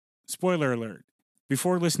Spoiler alert.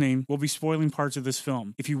 Before listening, we'll be spoiling parts of this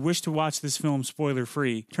film. If you wish to watch this film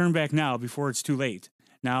spoiler-free, turn back now before it's too late.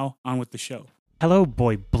 Now, on with the show. Hello,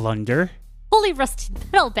 Boy Blunder. Holy rusty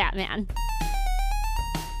metal, Batman.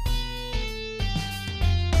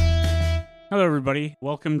 Hello, everybody.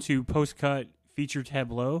 Welcome to Post-Cut Feature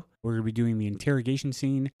Tableau. We're going to be doing the interrogation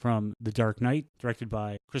scene from The Dark Knight, directed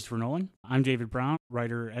by Christopher Nolan. I'm David Brown,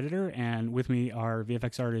 writer-editor, and with me are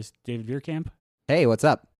VFX artist David Veerkamp. Hey, what's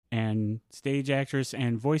up? And stage actress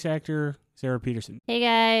and voice actor Sarah Peterson. Hey,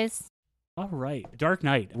 guys. All right. Dark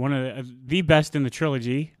Knight, one of the best in the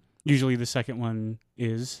trilogy. Usually the second one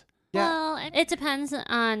is. Yeah. Well, it depends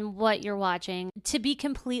on what you're watching. To be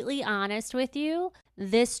completely honest with you,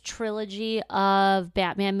 this trilogy of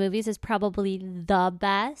Batman movies is probably the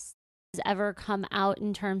best that's ever come out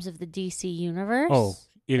in terms of the DC universe. Oh,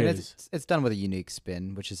 it is. It's done with a unique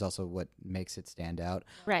spin, which is also what makes it stand out.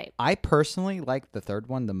 Right. I personally like the third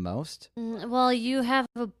one the most. Well, you have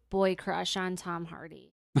a boy crush on Tom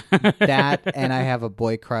Hardy. That, and I have a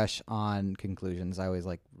boy crush on conclusions. I always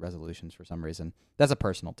like resolutions for some reason. That's a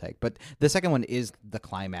personal take. But the second one is the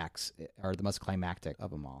climax, or the most climactic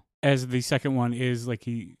of them all. As the second one is, like,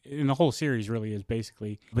 in the whole series really is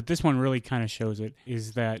basically, but this one really kind of shows it,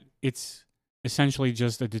 is that it's essentially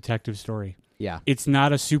just a detective story. Yeah. It's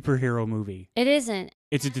not a superhero movie. It isn't.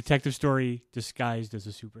 It's a detective story disguised as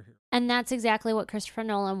a superhero. And that's exactly what Christopher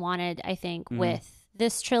Nolan wanted, I think, with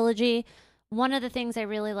this trilogy. One of the things I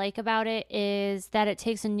really like about it is that it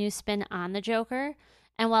takes a new spin on the Joker.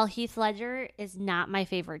 And while Heath Ledger is not my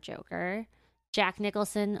favorite Joker, Jack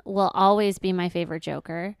Nicholson will always be my favorite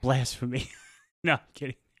Joker. Blasphemy. No, I'm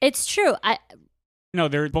kidding. It's true. No,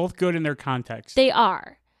 they're both good in their context. They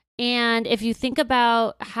are. And if you think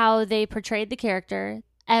about how they portrayed the character,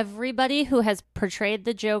 everybody who has portrayed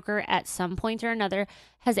the Joker at some point or another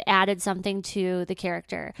has added something to the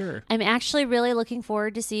character. Sure. I'm actually really looking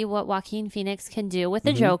forward to see what Joaquin Phoenix can do with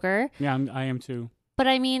the Joker. Yeah, I am too. But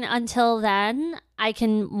I mean, until then, I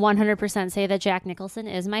can 100% say that Jack Nicholson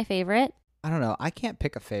is my favorite. I don't know. I can't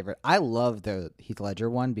pick a favorite. I love the Heath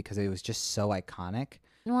Ledger one because it was just so iconic.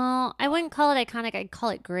 Well, I wouldn't call it iconic. I'd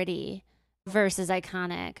call it gritty versus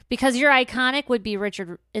iconic. Because your iconic would be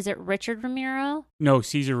Richard Ramiro? No,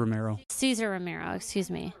 Cesar Romero. Cesar Romero, excuse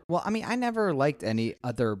me. Well, I mean, I never liked any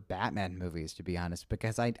other Batman movies, to be honest,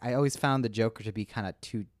 because I always found the Joker to be kind of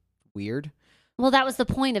too weird. Well, that was the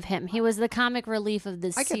point of him. He was the comic relief of the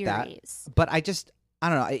I series. get that, but I don't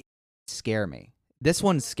know. It scare me. This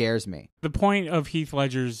one scares me. The point of Heath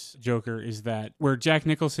Ledger's Joker is that where Jack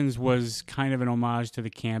Nicholson's was kind of an homage to the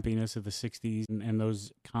campiness of the 60s and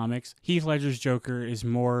those comics, Heath Ledger's Joker is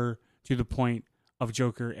more to the point of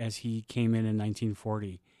Joker as he came in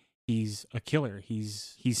 1940. He's a killer.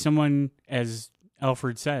 He's someone, as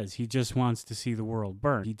Alfred says, he just wants to see the world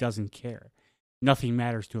burn. He doesn't care. Nothing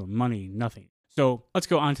matters to him. Money, nothing. So let's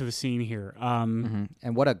go on to the scene here. And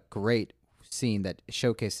what a great scene that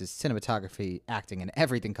showcases cinematography, acting, and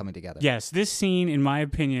everything coming together. Yes, this scene, in my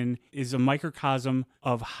opinion, is a microcosm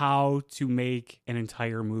of how to make an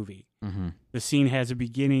entire movie. The scene has a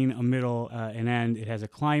beginning, a middle, an end. It has a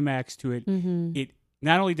climax to it. It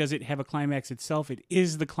not only does it have a climax itself, it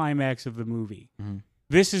is the climax of the movie.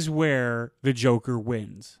 This is where the Joker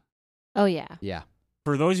wins. Oh, yeah. Yeah.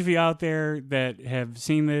 For those of you out there that have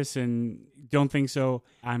seen this and don't think so,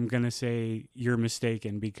 I'm going to say you're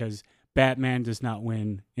mistaken because Batman does not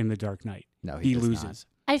win in The Dark Knight. No, he does loses. not.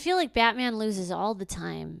 I feel like Batman loses all the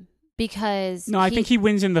time because... No, I think he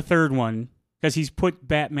wins in the third one because he's put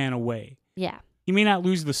Batman away. Yeah. He may not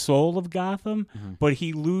lose the soul of Gotham, but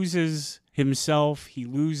he loses himself. He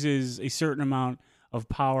loses a certain amount of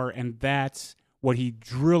power, and that's what he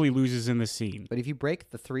really loses in the scene. But if you break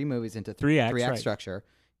the three movies into three act right. structure,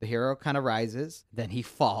 the hero kind of rises, then he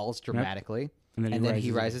falls dramatically, and then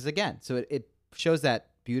he rises again. So it shows that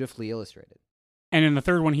beautifully illustrated. And in the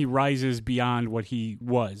third one, he rises beyond what he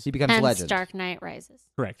was. He becomes Hence legend. Dark Knight Rises.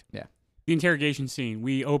 Correct. Yeah. The interrogation scene,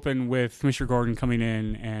 we open with Commissioner Gordon coming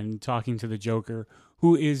in and talking to the Joker,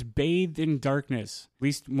 who is bathed in darkness, at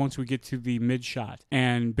least once we get to the mid-shot.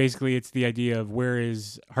 And basically it's the idea of where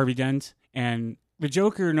is Harvey Dent? And the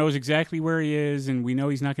Joker knows exactly where he is, and we know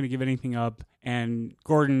he's not going to give anything up. And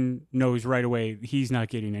Gordon knows right away he's not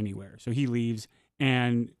getting anywhere. So he leaves,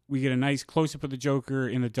 and we get a nice close-up of the Joker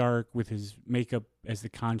in the dark with his makeup as the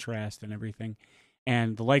contrast and everything.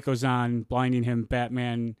 And the light goes on, blinding him.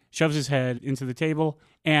 Batman shoves his head into the table.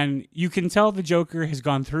 And you can tell the Joker has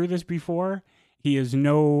gone through this before. He is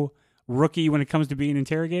no rookie when it comes to being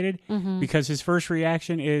interrogated because his first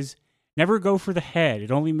reaction is never go for the head.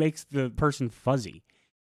 It only makes the person fuzzy.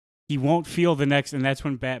 He won't feel the next, and that's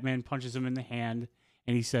when Batman punches him in the hand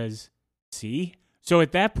And he says, see? So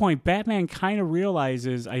at that point, Batman kind of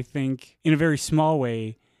realizes, I think, in a very small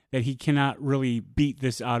way, that he cannot really beat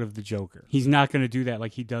this out of the Joker. He's not going to do that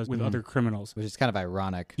like he does with other criminals. Which is kind of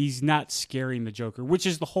ironic. He's not scaring the Joker, which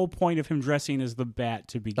is the whole point of him dressing as the Bat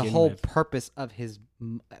to begin with. The whole purpose of his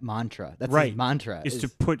mantra. That's his mantra. Is to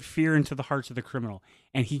put fear into the hearts of the criminal.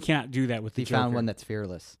 And he cannot do that with the Joker. He found one that's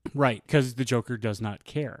fearless. Right, because the Joker does not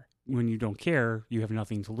care. When you don't care, you have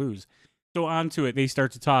nothing to lose. So on to it, they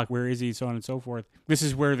start to talk, where is he, so on and so forth. This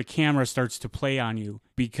is where the camera starts to play on you,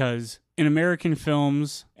 because in American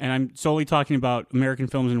films, and I'm solely talking about American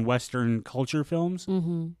films and Western culture films,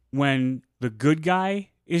 when the good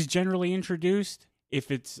guy is generally introduced,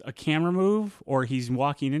 if it's a camera move or he's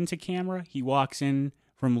walking into camera, he walks in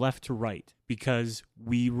from left to right, because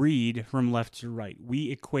we read from left to right.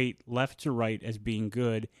 We equate left to right as being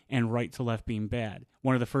good and right to left being bad.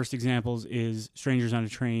 One of the first examples is Strangers on a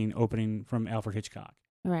Train opening from Alfred Hitchcock.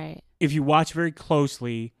 Right. If you watch very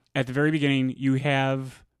closely, at the very beginning, you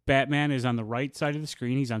have Batman is on the right side of the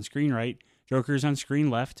screen. He's on screen right. Joker is on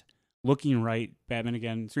screen left, looking right. Batman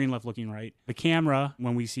again, screen left, looking right. The camera,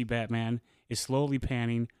 when we see Batman, is slowly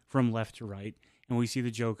panning from left to right. And we see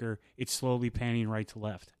the Joker, it's slowly panning right to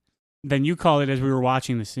left. Then you call it as we were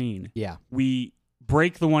watching the scene. Yeah. We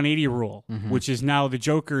break the 180 rule, which is now the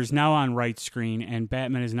Joker is now on right screen and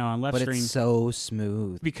Batman is now on left screen. But it's so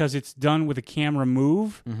smooth. Because it's done with a camera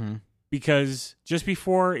move. Because just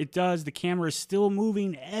before it does, the camera is still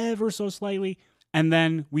moving ever so slightly. And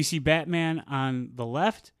then we see Batman on the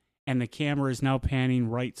left, and the camera is now panning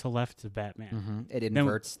right to left to Batman. It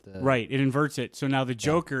inverts Right, it inverts it. So now the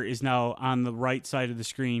Joker is now on the right side of the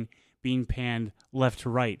screen being panned left to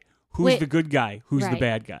right. Who's the good guy? Who's the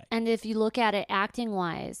bad guy? And if you look at it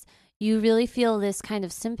acting-wise, you really feel this kind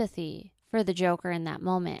of sympathy for the Joker in that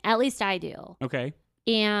moment. At least I do. Okay.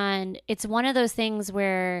 And it's one of those things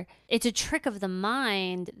where it's a trick of the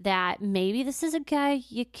mind that maybe this is a guy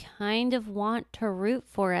you kind of want to root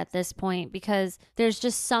for at this point, because there's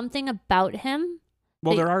just something about him.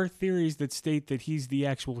 Well, there are theories that state that he's the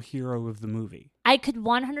actual hero of the movie. I could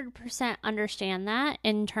 100% understand that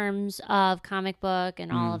in terms of comic book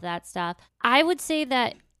and all of that stuff. I would say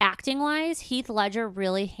that acting-wise, Heath Ledger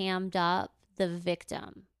really hammed up the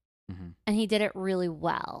victim. And he did it really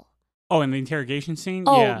well. Oh, and the interrogation scene?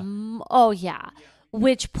 Oh, yeah.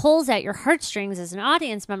 Which pulls at your heartstrings as an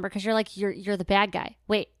audience member, because you're like, you're the bad guy.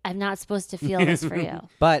 Wait, I'm not supposed to feel this for you.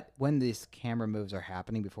 But when these camera moves are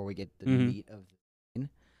happening before we get the meat of the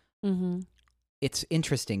scene, it's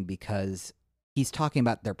interesting because he's talking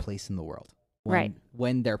about their place in the world.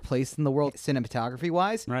 When their place in the world,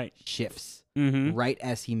 cinematography-wise, shifts right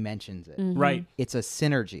as he mentions it. Right. It's a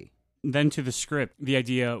synergy. Then to the script, the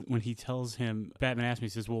idea when he tells him, Batman asks me, he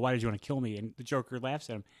says, well, why did you want to kill me? And the Joker laughs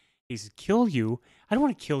at him. He says, kill you? I don't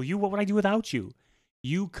want to kill you. What would I do without you?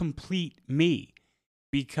 You complete me.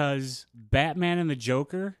 Because Batman and the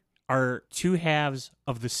Joker are two halves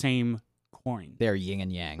of the same coin. They're yin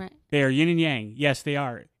and yang. Right. They are yin and yang. Yes, they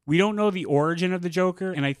are. We don't know the origin of the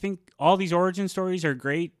Joker, and I think all these origin stories are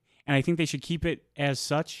great, and I think they should keep it as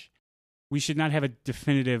such. We should not have a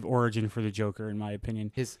definitive origin for the Joker, in my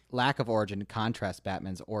opinion. His lack of origin contrasts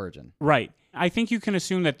Batman's origin. Right. I think you can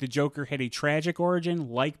assume that the Joker had a tragic origin,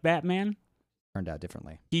 like Batman. Turned out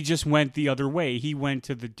differently. He just went the other way. He went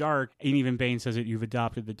to the dark, and even Bane says that you've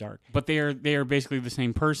adopted the dark. But they are basically the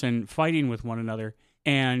same person fighting with one another.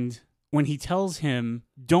 And when he tells him,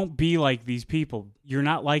 don't be like these people, you're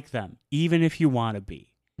not like them, even if you want to be.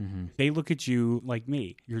 They look at you like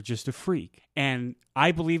me. You're just a freak. And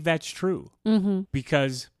I believe that's true.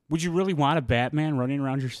 Because would you really want a Batman running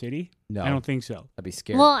around your city? No. I don't think so. I'd be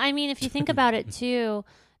scared. Well, I mean, if you think about it, too,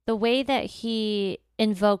 the way that he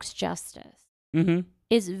invokes justice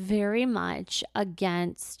is very much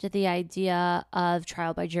against the idea of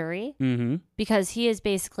trial by jury, because he is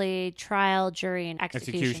basically trial, jury, and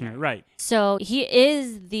executioner. Right. So he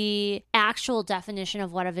is the actual definition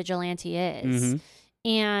of what a vigilante is.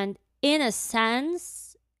 And in a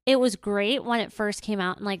sense, it was great when it first came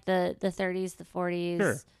out in like the 30s, the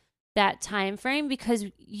 40s, that time frame, because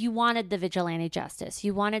you wanted the vigilante justice.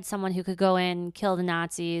 You wanted someone who could go in, kill the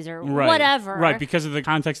Nazis or whatever. Right, because of the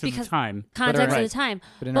context of the time. Context of the time.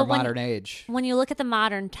 But in our modern age. When you look at the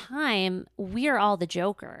modern time, we are all the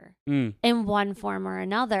Joker in one form or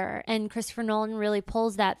another. And Christopher Nolan really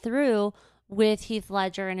pulls that through with Heath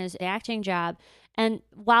Ledger and his acting job. And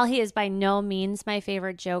while he is by no means my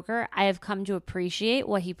favorite Joker, I have come to appreciate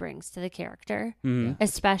what he brings to the character,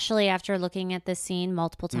 especially after looking at this scene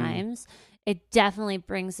multiple times. It definitely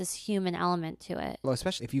brings this human element to it. Well,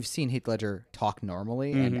 especially if you've seen Heath Ledger talk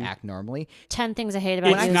normally and act normally. 10 Things I Hate About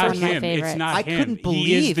You It's is not one of my him. favorites. It's not I him. couldn't believe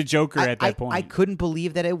he is the Joker at that point. I couldn't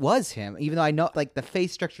believe that it was him, even though I know like the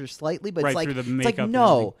face structure slightly, but Right, it's like through the it's makeup like and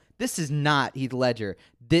no, this is not Heath Ledger.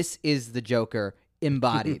 This is the Joker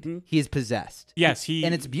embodied. He is possessed. Yes,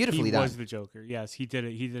 and it's beautifully done. He was the Joker. Yes, he did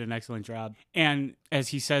it. He did an excellent job. And as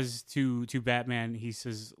he says to Batman, he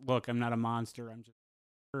says, "Look, I'm not a monster. I'm just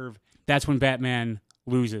a curve." That's when Batman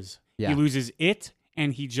loses. Yeah. He loses it,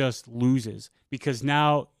 and he just loses because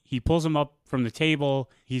now he pulls him up from the table.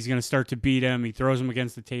 He's going to start to beat him. He throws him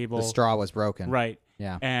against the table. The straw was broken. Right.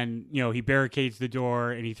 Yeah. And, he barricades the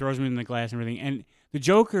door and he throws him in the glass and everything. And the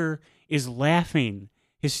Joker is laughing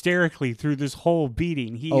hysterically through this whole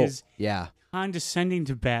beating. He is condescending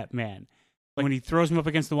to Batman. Like when he throws him up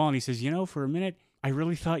against the wall and he says, for a minute, I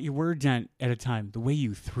really thought you were Dent at a time, the way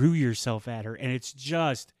you threw yourself at her. And it's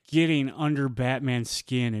just getting under Batman's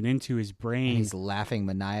skin and into his brain. And he's laughing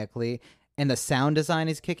maniacally. And the sound design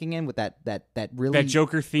is kicking in with that really that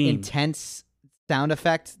Joker theme. Intense sound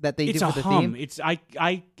effect that they do for the hum. theme.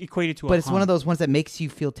 I equate it to but a it's hum. one of those ones that makes you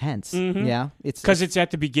feel tense. Mm-hmm. Yeah. Because it's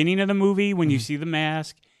at the beginning of the movie when you see the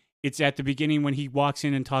mask. It's at the beginning when he walks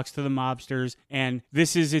in and talks to the mobsters, and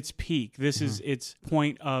this is its peak. This is its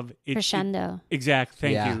point of crescendo. Exact.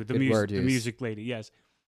 Thank you. The music lady. Yes.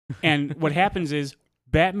 And what happens is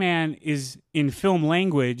Batman is in film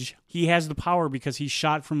language. He has the power because he's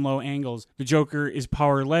shot from low angles. The Joker is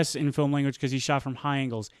powerless in film language because he's shot from high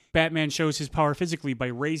angles. Batman shows his power physically by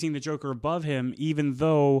raising the Joker above him, even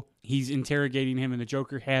though he's interrogating him and the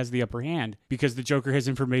Joker has the upper hand because the Joker has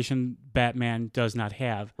information Batman does not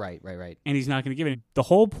have. Right. And he's not going to give it. The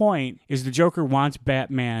whole point is the Joker wants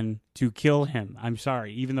Batman to kill him. I'm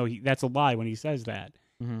sorry, even though that's a lie when he says that.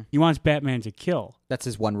 Mm-hmm. He wants Batman to kill. That's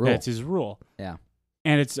his one rule. That's his rule. Yeah.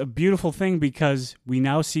 And it's a beautiful thing because we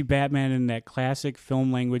now see Batman in that classic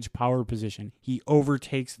film language power position. He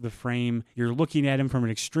overtakes the frame. You're looking at him from an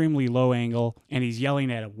extremely low angle, and he's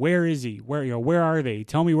yelling at him, "Where is he? Where are they?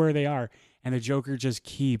 Tell me where they are." And the Joker just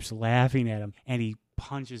keeps laughing at him, and he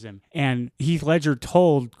punches him. And Heath Ledger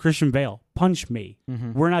told Christian Bale, "Punch me.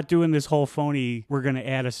 Mm-hmm. We're not doing this whole phony, we're going to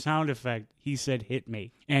add a sound effect." He said, "Hit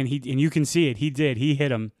me." And you can see it. He did. He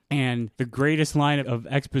hit him. And the greatest line of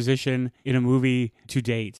exposition in a movie to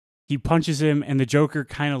date. He punches him, and the Joker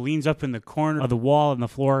kind of leans up in the corner of the wall and the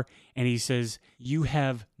floor, and he says, "You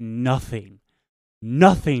have nothing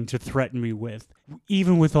to threaten me with,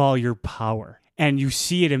 even with all your power." And you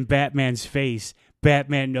see it in Batman's face.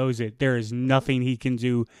 Batman knows it. There is nothing he can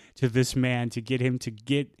do to this man to get him to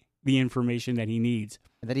get the information that he needs.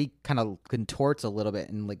 And then he kind of contorts a little bit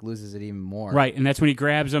and loses it even more. Right, and that's when he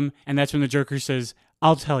grabs him, and that's when the Joker says,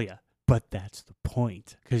 "I'll tell you, but that's the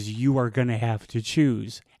point, because you are going to have to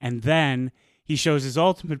choose." And then he shows his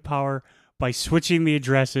ultimate power by switching the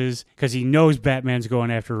addresses, because he knows Batman's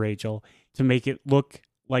going after Rachel, to make it look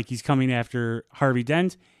like he's coming after Harvey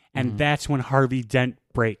Dent, and that's when Harvey Dent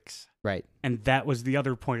breaks. Right. And that was the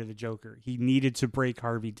other point of the Joker. He needed to break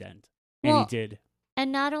Harvey Dent, and he did.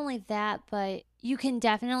 And not only that, but you can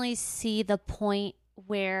definitely see the point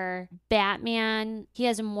where Batman, he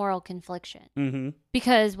has a moral confliction. Mm-hmm.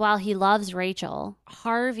 Because while he loves Rachel,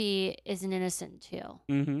 Harvey is an innocent too.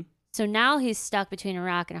 Mm-hmm. So now he's stuck between a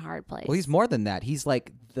rock and a hard place. Well, he's more than that. He's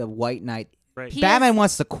like the White Knight. Right. Batman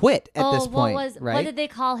wants to quit at this point, right? What did they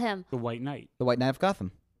call him? The White Knight. The White Knight of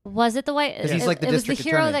Gotham. Was it the White? Because he's like the district it was the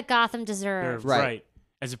hero attorney. that Gotham deserved. Right.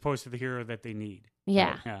 As opposed to the hero that they need.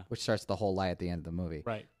 Yeah. Which starts the whole lie at the end of the movie.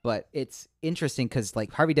 Right. But it's interesting because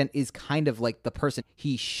Harvey Dent is kind of like the person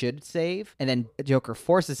he should save, and then Joker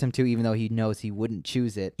forces him to, even though he knows he wouldn't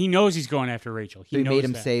choose it. He knows he's going after Rachel. He made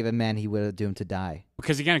him save a man he would have doomed to die.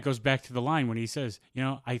 Because again, it goes back to the line when he says,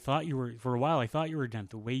 I thought you were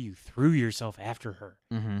Dent, the way you threw yourself after her.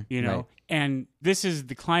 Mm-hmm. Right. And this is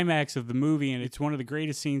the climax of the movie, and it's one of the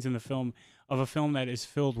greatest scenes in the film, of a film that is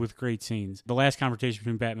filled with great scenes. The last conversation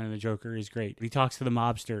between Batman and the Joker is great. He talks to the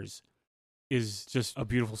mobsters is just a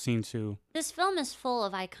beautiful scene too. This film is full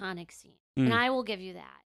of iconic scenes, and I will give you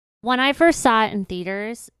that. When I first saw it in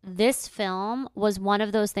theaters, this film was one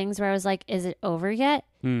of those things where I was like, is it over yet?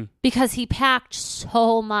 Because he packed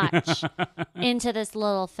so much into this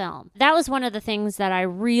little film. That was one of the things that I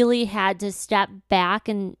really had to step back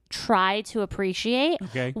and try to appreciate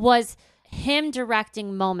was him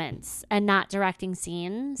directing moments and not directing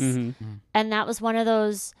scenes. Mm-hmm. And that was one of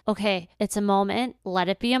those, okay, it's a moment. Let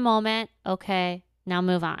it be a moment. Okay, now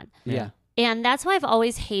move on. Yeah. And that's why I've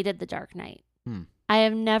always hated The Dark Knight. I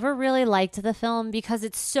have never really liked the film because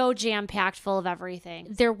it's so jam-packed full of everything.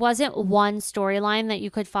 There wasn't one storyline that you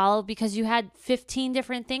could follow because you had 15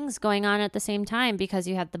 different things going on at the same time, because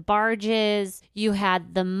you had the barges, you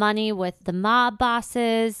had the money with the mob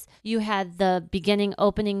bosses, you had the beginning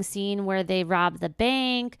opening scene where they rob the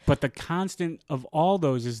bank. But the constant of all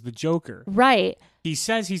those is the Joker. Right. He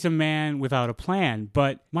says he's a man without a plan,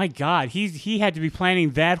 but my God, he had to be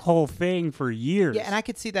planning that whole thing for years. Yeah, and I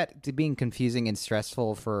could see that to being confusing and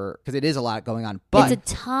stressful because it is a lot going on. But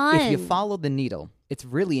it's a ton. If you follow the needle, it's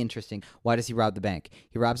really interesting. Why does he rob the bank?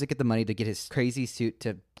 He robs to get the money to get his crazy suit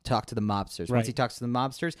to talk to the mobsters. Right. Once he talks to the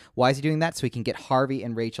mobsters, why is he doing that? So he can get Harvey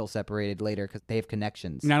and Rachel separated later because they have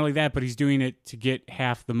connections. Not only that, but he's doing it to get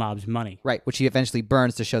half the mob's money. Right, which he eventually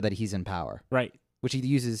burns to show that he's in power. Right. Which he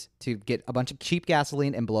uses to get a bunch of cheap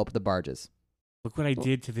gasoline and blow up the barges. Look what I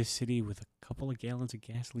did to this city with a couple of gallons of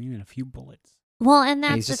gasoline and a few bullets. Well, and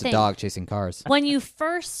that's he's the just thing. a dog chasing cars. When you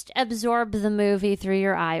first absorb the movie through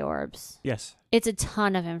your eye orbs, yes, it's a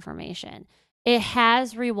ton of information. It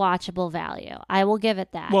has rewatchable value. I will give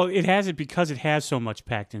it that. Well, it has it because it has so much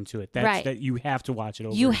packed into it. That's right. That you have to watch it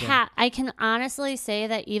over again. I can honestly say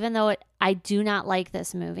that even though I do not like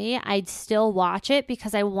this movie, I'd still watch it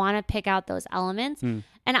because I want to pick out those elements. And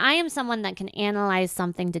I am someone that can analyze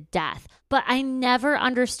something to death. But I never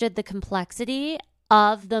understood the complexity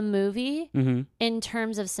of the movie in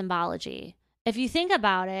terms of symbology. If you think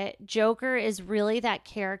about it, Joker is really that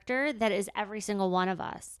character that is every single one of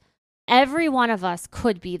us. Every one of us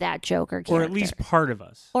could be that Joker character. Or at least part of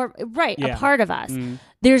us. A part of us.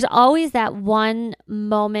 There's always that one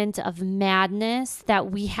moment of madness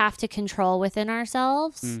that we have to control within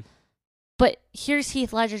ourselves. But here's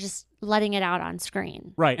Heath Ledger just letting it out on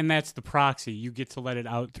screen. Right, and that's the proxy. You get to let it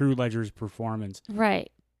out through Ledger's performance.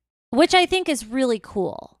 Right. Which I think is really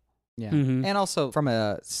cool. Yeah. And also from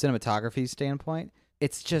a cinematography standpoint,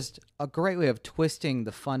 it's just a great way of twisting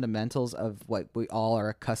the fundamentals of what we all are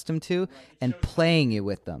accustomed to and playing it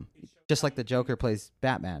with them. Just like the Joker plays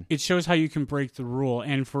Batman. It shows how you can break the rule.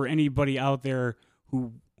 And for anybody out there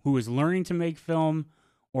who is learning to make film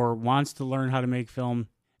or wants to learn how to make film,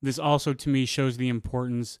 this also to me shows the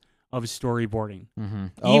importance of storyboarding.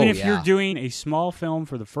 Even if you're doing a small film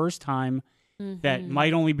for the first time that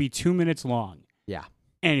might only be 2 minutes long. Yeah.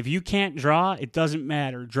 And if you can't draw, it doesn't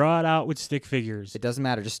matter. Draw it out with stick figures. It doesn't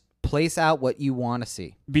matter. Just place out what you want to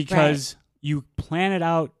see. Because you plan it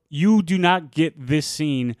out. You do not get this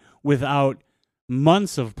scene without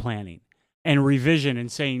months of planning and revision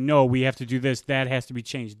and saying, no, we have to do this. That has to be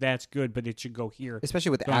changed. That's good, but it should go here. Especially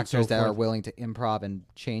with actors that are willing to improv and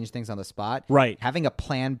change things on the spot. Right. Having a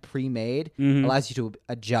plan pre-made allows you to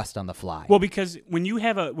adjust on the fly. Well, because when you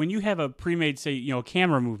have a pre-made, say,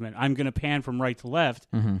 camera movement, I'm going to pan from right to left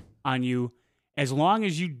on you. As long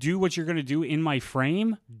as you do what you're going to do in my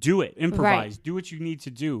frame, do it. Improvise. Right. Do what you need to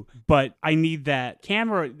do. But I need that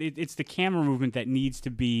camera. It's the camera movement that needs to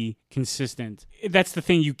be consistent. That's the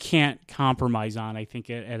thing you can't compromise on, I think,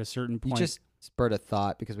 at a certain point. You just spurred a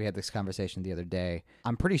thought because we had this conversation the other day.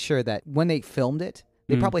 I'm pretty sure that when they filmed it,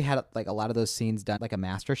 they probably had like a lot of those scenes done like a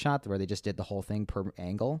master shot where they just did the whole thing per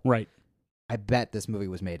angle. Right. I bet this movie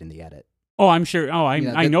was made in the edit. Oh, I'm sure. Oh, I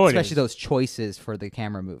know it is. Especially those choices for the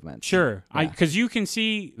camera movement. Sure. Because you can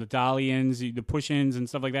see the dolly-ins, the push-ins and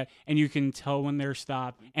stuff like that, and you can tell when they're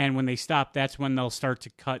stopped. And when they stop, that's when they'll start to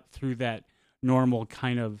cut through that normal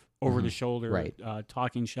kind of over-the-shoulder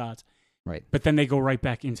talking shots. Right. But then they go right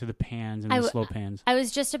back into the pans and the slow pans. I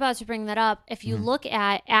was just about to bring that up. If you look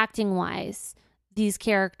at acting-wise, these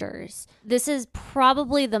characters, this is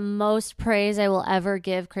probably the most praise I will ever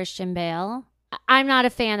give Christian Bale. I'm not a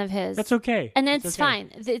fan of his. That's okay. And it's fine.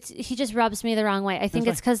 He just rubs me the wrong way. I think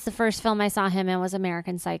it's because the first film I saw him in was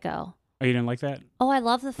American Psycho. Oh, you didn't like that? Oh, I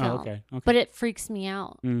love the film. Oh, okay. But it freaks me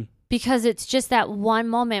out. Because it's just that one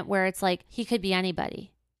moment where it's like, he could be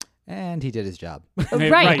anybody. And he did his job.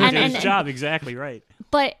 Right. He did his job, exactly right.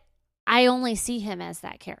 But I only see him as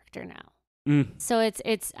that character now. So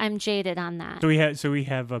it's I'm jaded on that. So we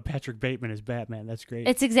have Patrick Bateman as Batman. That's great.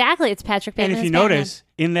 It's Patrick Bateman. And if you notice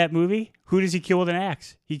in that movie, who does he kill with an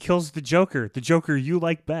axe? He kills the Joker you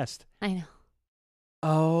like best. I know.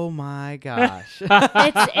 Oh my gosh.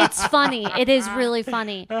 It's funny. It is really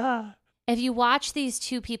funny. If you watch these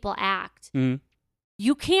two people act,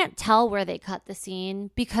 you can't tell where they cut the scene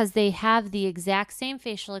because they have the exact same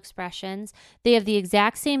facial expressions. They have the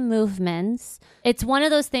exact same movements. It's one of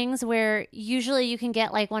those things where usually you can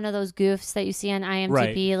get like one of those goofs that you see on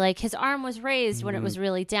IMDb, like his arm was raised when it was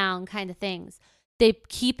really down kind of things. They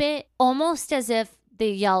keep it almost as if they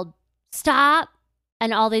yelled, stop,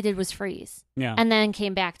 and all they did was freeze. Yeah. And then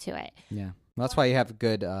came back to it. Yeah. Well, that's why you have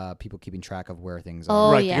good people keeping track of where things Oh,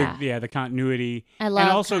 are. Right, yeah. the continuity. I love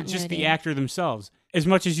And also continuity. just the actor themselves. As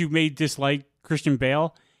much as you may dislike Christian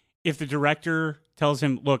Bale, if the director tells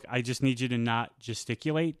him, look, I just need you to not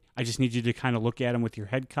gesticulate, I just need you to kind of look at him with your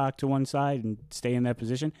head cocked to one side and stay in that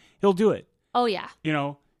position, he'll do it. Oh, yeah. You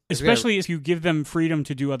know, especially if you give them freedom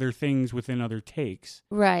to do other things within other takes.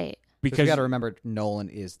 Right. Because you got to remember, Nolan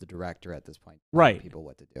is the director at this point. Right. People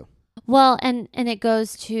what to do. Well, and it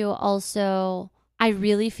goes to also, I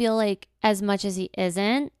really feel like as much as he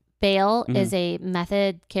isn't, Bale is a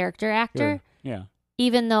method character actor. Sure. Yeah.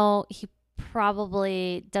 Even though he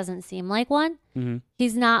probably doesn't seem like one.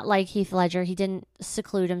 He's not like Heath Ledger. He didn't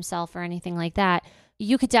seclude himself or anything like that.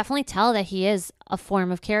 You could definitely tell that he is a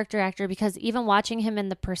form of character actor because even watching him in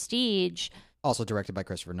The Prestige, Also directed by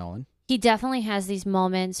Christopher Nolan. he definitely has these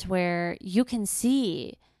moments where you can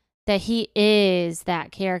see that he is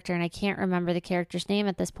that character. And I can't remember the character's name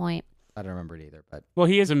at this point. I don't remember it either, but Well,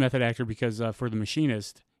 he is a method actor because for The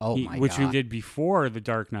Machinist, which God. he did before The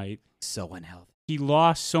Dark Knight, So unhealthy. he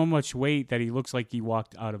lost so much weight that he looks like he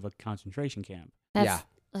walked out of a concentration camp. That's,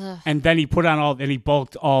 And then he put on he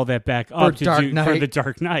bulked all that back up for The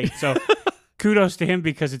Dark Knight. So kudos to him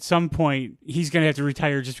because at some point he's going to have to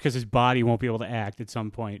retire just because his body won't be able to act at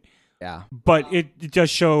some point. Yeah. But it does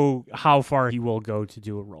show how far he will go to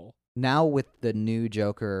do a role. Now with the new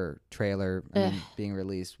Joker trailer being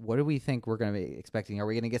released, what do we think we're going to be expecting? Are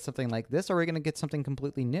we going to get something like this or are we going to get something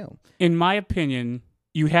completely new? In my opinion,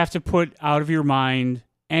 you have to put out of your mind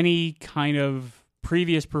any kind of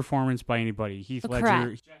previous performance by anybody. Heath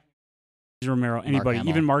Ledger, Romero, anybody,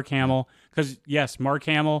 even Mark Hamill. Because, yes, Mark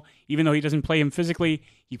Hamill, even though he doesn't play him physically,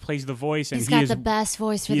 he plays the voice. And he's got the best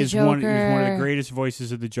voice for the Joker. He's one of the greatest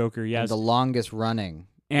voices of the Joker, yes. And the longest running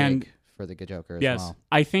for the Joker as well.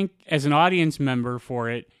 I think as an audience member for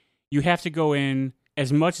it, you have to go in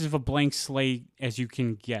as much of a blank slate as you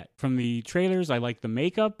can get. From the trailers, I like the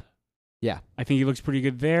makeup. Yeah. I think he looks pretty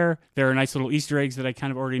good there. There are nice little Easter eggs that I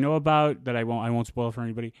kind of already know about that I won't spoil for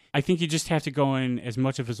anybody. I think you just have to go in as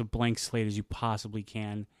much of as a blank slate as you possibly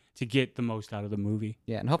can to get the most out of the movie.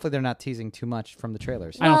 Yeah, and hopefully they're not teasing too much from the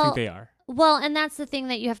trailers. I don't think they are. Well, and that's the thing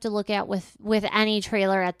that you have to look at with any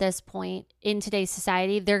trailer at this point in today's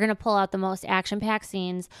society. They're going to pull out the most action-packed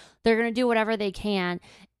scenes. They're going to do whatever they can.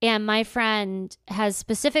 And my friend has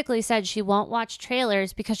specifically said she won't watch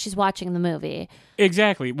trailers because she's watching the movie.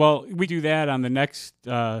 Exactly. Well, we do that on the next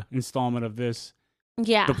installment of this.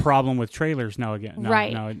 Yeah. The problem with trailers nowadays.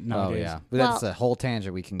 Oh, yeah. But that's a whole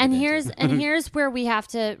tangent we can get into. Here's where we have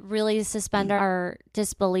to really suspend our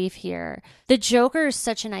disbelief here. The Joker is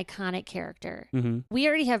such an iconic character. Mm-hmm. We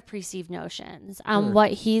already have perceived notions on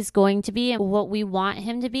what he's going to be and what we want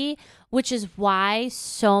him to be, which is why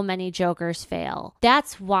so many Jokers fail.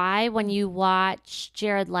 That's why when you watch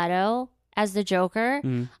Jared Leto as the Joker,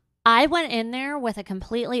 I went in there with a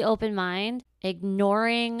completely open mind,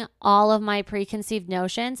 ignoring all of my preconceived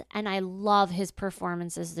notions, and I love his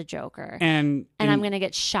performance as the Joker. And I'm going to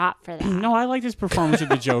get shot for that. No, I liked his performance of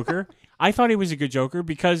the Joker. I thought he was a good Joker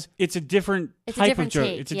because it's a different type of Joker.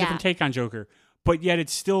 It's a different take on Joker, but yet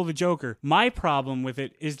it's still the Joker. My problem with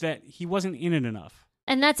it is that he wasn't in it enough.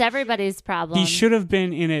 And that's everybody's problem. He should have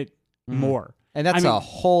been in it more. And that's a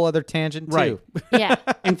whole other tangent, too. Right. Yeah.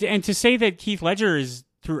 And to say that Heath Ledger is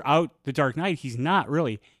throughout The Dark Knight, he's not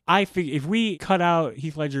really. I think if we cut out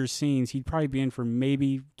Heath Ledger's scenes, he'd probably be in for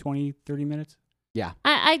maybe 20, 30 minutes. Yeah.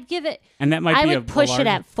 I'd give it. And that might I be would push it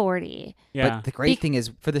at 40. Yeah. But the great thing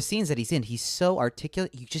is, for the scenes that he's in, he's so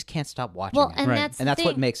articulate, you just can't stop watching him. And that's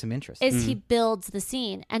what makes him interesting. Is he builds the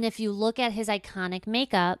scene. And if you look at his iconic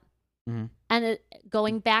makeup, and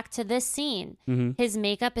going back to this scene, his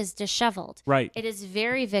makeup is disheveled. Right. It is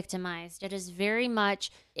very victimized. It is very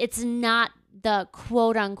much, it's not the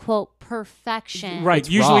quote unquote perfection. Right. It's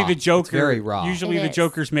usually raw. the Joker, it's very raw. Usually the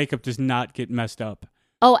Joker's makeup does not get messed up.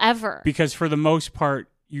 Oh, ever. Because for the most part,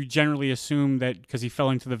 you generally assume that because he fell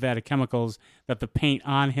into the vat of chemicals, that the paint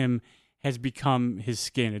on him has become his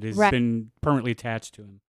skin. It has been permanently attached to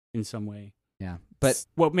him in some way. Yeah. But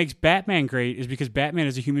what makes Batman great is because Batman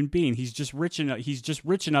is a human being. He's just rich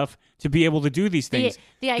enough to be able to do these things.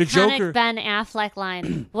 The iconic Joker, Ben Affleck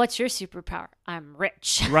line, "What's your superpower? I'm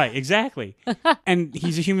rich." Right, exactly. And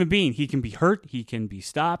he's a human being. He can be hurt. He can be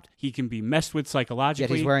stopped. He can be messed with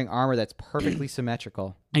psychologically. Yet he's wearing armor that's perfectly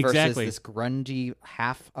symmetrical. Exactly. Versus this grungy,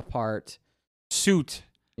 half apart suit.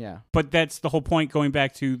 Yeah. But that's the whole point, going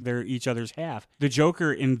back to they're each other's half. The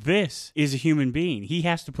Joker in this is a human being. He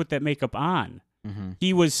has to put that makeup on.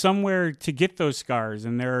 He was somewhere to get those scars,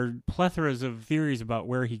 and there are plethoras of theories about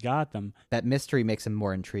where he got them. That mystery makes him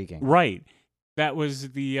more intriguing. Right. That was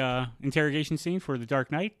the interrogation scene for The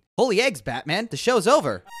Dark Knight. Holy eggs, Batman. The show's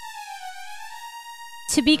over.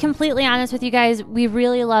 To be completely honest with you guys, we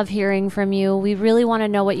really love hearing from you. We really want to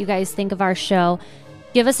know what you guys think of our show.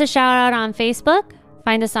 Give us a shout out on Facebook.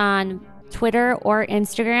 Find us on Twitter or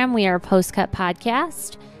Instagram. We are Postcut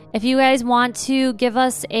Podcast. If you guys want to give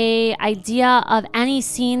us a idea of any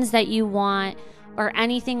scenes that you want or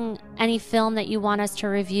anything, any film that you want us to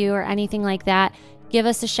review or anything like that, give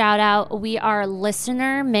us a shout out. We are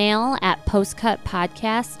listener mail at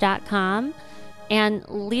postcutpodcast.com. And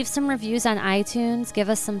leave some reviews on iTunes. Give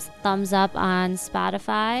us some thumbs up on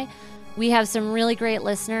Spotify. We have some really great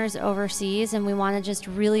listeners overseas, and we want to just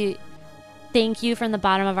really thank you from the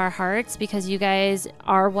bottom of our hearts because you guys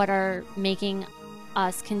are what are making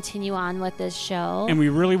us continue on with this show. And we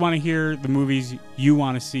really want to hear the movies you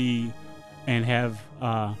want to see and have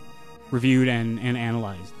reviewed and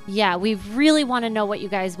analyzed. Yeah, we really want to know what you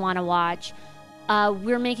guys want to watch.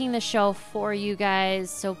 We're making the show for you guys,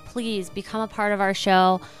 so please become a part of our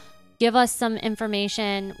show. Give us some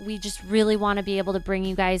information. We just really want to be able to bring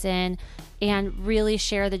you guys in and really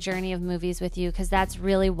share the journey of movies with you because that's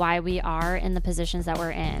really why we are in the positions that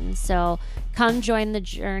we're in. So come join the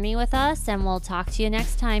journey with us, and we'll talk to you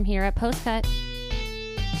next time here at Postcut.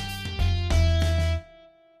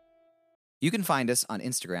 You can find us on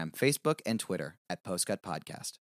Instagram, Facebook, and Twitter at Postcut Podcast.